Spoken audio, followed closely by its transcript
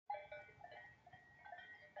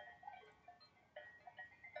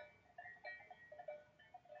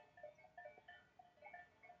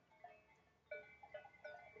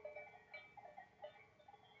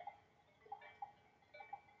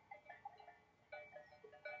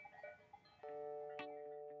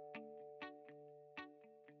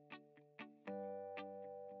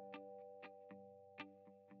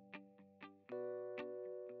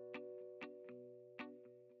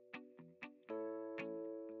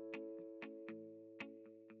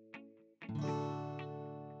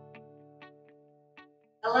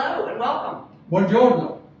welcome.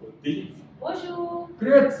 Buongiorno. Bonjour.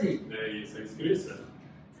 Grüezi. Nee, sechs Grüße.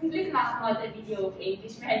 Zum Glück machen wir heute ein Video auf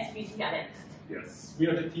Englisch, wir haben es für Sie alle. Yes, we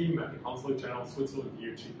are the team at the Consulate General Switzerland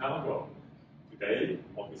here in Chicago. Today,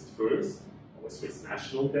 August 1st, our Swiss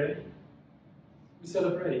National Day, we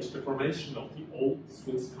celebrate the formation of the old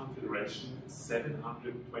Swiss Confederation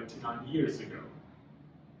 729 years ago.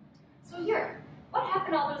 So Jörg, what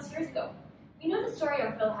happened all those years ago? We know the story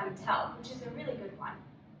of Wilhelm Tell, which is a really good one.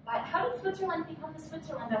 But how did Switzerland become the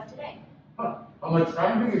Switzerland of today? How much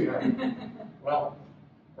time do we have? Well,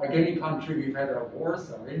 like any country, we've had our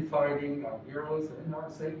wars, our infighting, our heroes, and our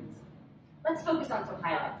saints. Let's focus on some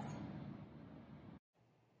highlights.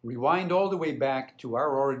 Rewind all the way back to our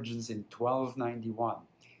origins in 1291.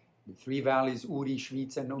 The three valleys, Uri,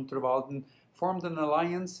 Schwyz, and Unterwalden, formed an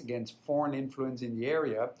alliance against foreign influence in the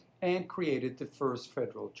area and created the first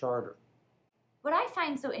federal charter. What I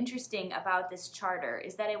find so interesting about this charter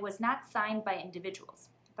is that it was not signed by individuals,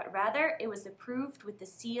 but rather it was approved with the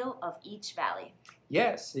seal of each valley.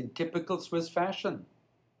 Yes, in typical Swiss fashion.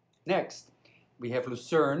 Next, we have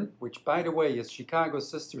Lucerne, which by the way is Chicago's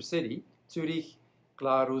sister city. Zürich,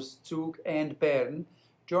 Glarus, Zug, and Bern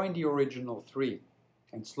joined the original three.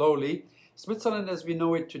 And slowly, Switzerland as we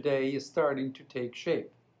know it today is starting to take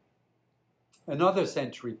shape. Another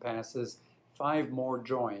century passes, 5 more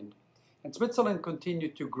joined, and Switzerland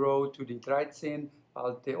continued to grow to the 13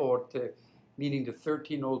 alte Orte, meaning the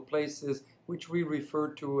 13 old places, which we refer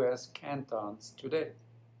to as cantons today.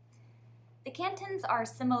 The cantons are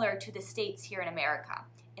similar to the states here in America,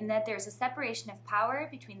 in that there's a separation of power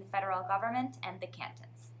between the federal government and the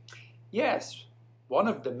cantons. Yes, one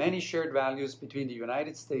of the many shared values between the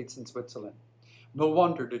United States and Switzerland. No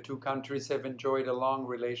wonder the two countries have enjoyed a long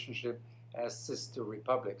relationship as sister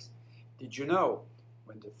republics. Did you know,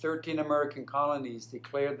 when the 13 American colonies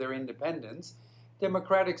declared their independence,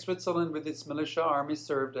 democratic Switzerland with its militia army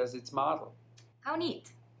served as its model? How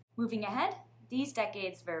neat! Moving ahead, these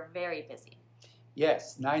decades were very busy.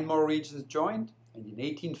 Yes, 9 more regions joined, and in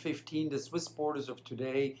 1815 the Swiss borders of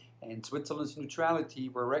today and Switzerland's neutrality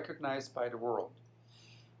were recognized by the world.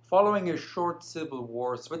 Following a short civil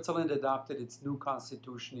war, Switzerland adopted its new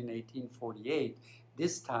constitution in 1848,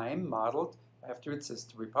 this time modeled after its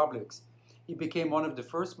sister republics. It became one of the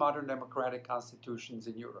first modern democratic constitutions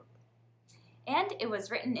in Europe. And it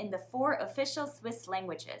was written in the 4 official Swiss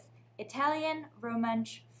languages: Italian,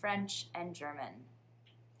 Romansh, French, and German.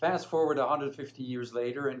 Fast forward 150 years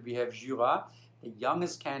later, and we have Jura, the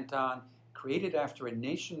youngest canton, created after a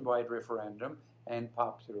nationwide referendum and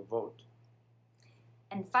popular vote.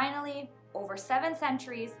 And finally, over 7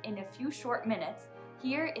 centuries in a few short minutes,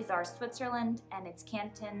 here is our Switzerland and its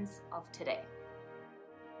cantons of today.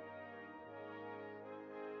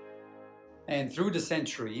 And through the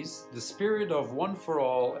centuries, the spirit of one for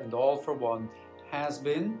all and all for one has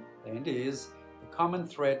been and is the common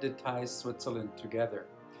thread that ties Switzerland together.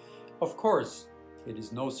 Of course, it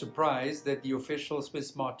is no surprise that the official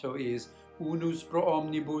Swiss motto is Unus pro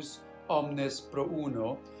omnibus, omnes pro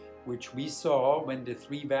uno, which we saw when the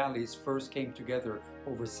three valleys first came together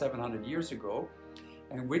over 700 years ago,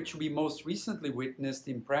 and which we most recently witnessed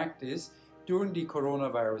in practice during the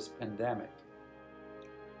coronavirus pandemic.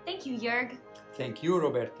 Thank you, Jörg. Thank you,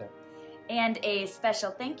 Roberta. And a special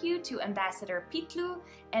thank you to Ambassador Pitlu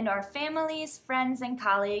and our families, friends, and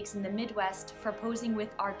colleagues in the Midwest for posing with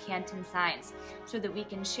our canton signs so that we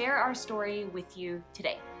can share our story with you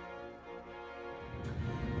today.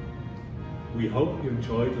 We hope you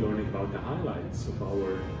enjoyed learning about the highlights of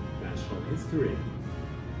our national history.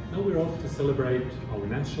 Now we're off to celebrate our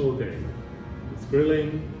National Day with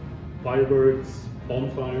grilling, fireworks,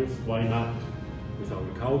 bonfires, why not, with our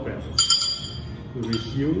cowbells. We wish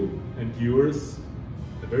you and viewers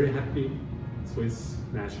a very happy Swiss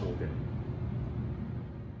National Day.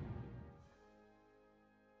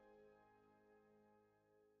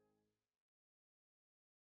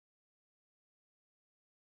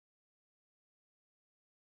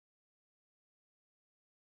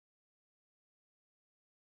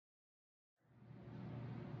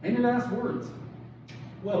 Any last words?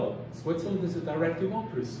 Well, Switzerland is a direct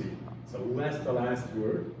democracy, so who has the last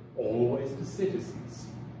word? Always the citizens.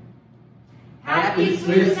 Happy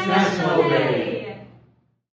Swiss National Day!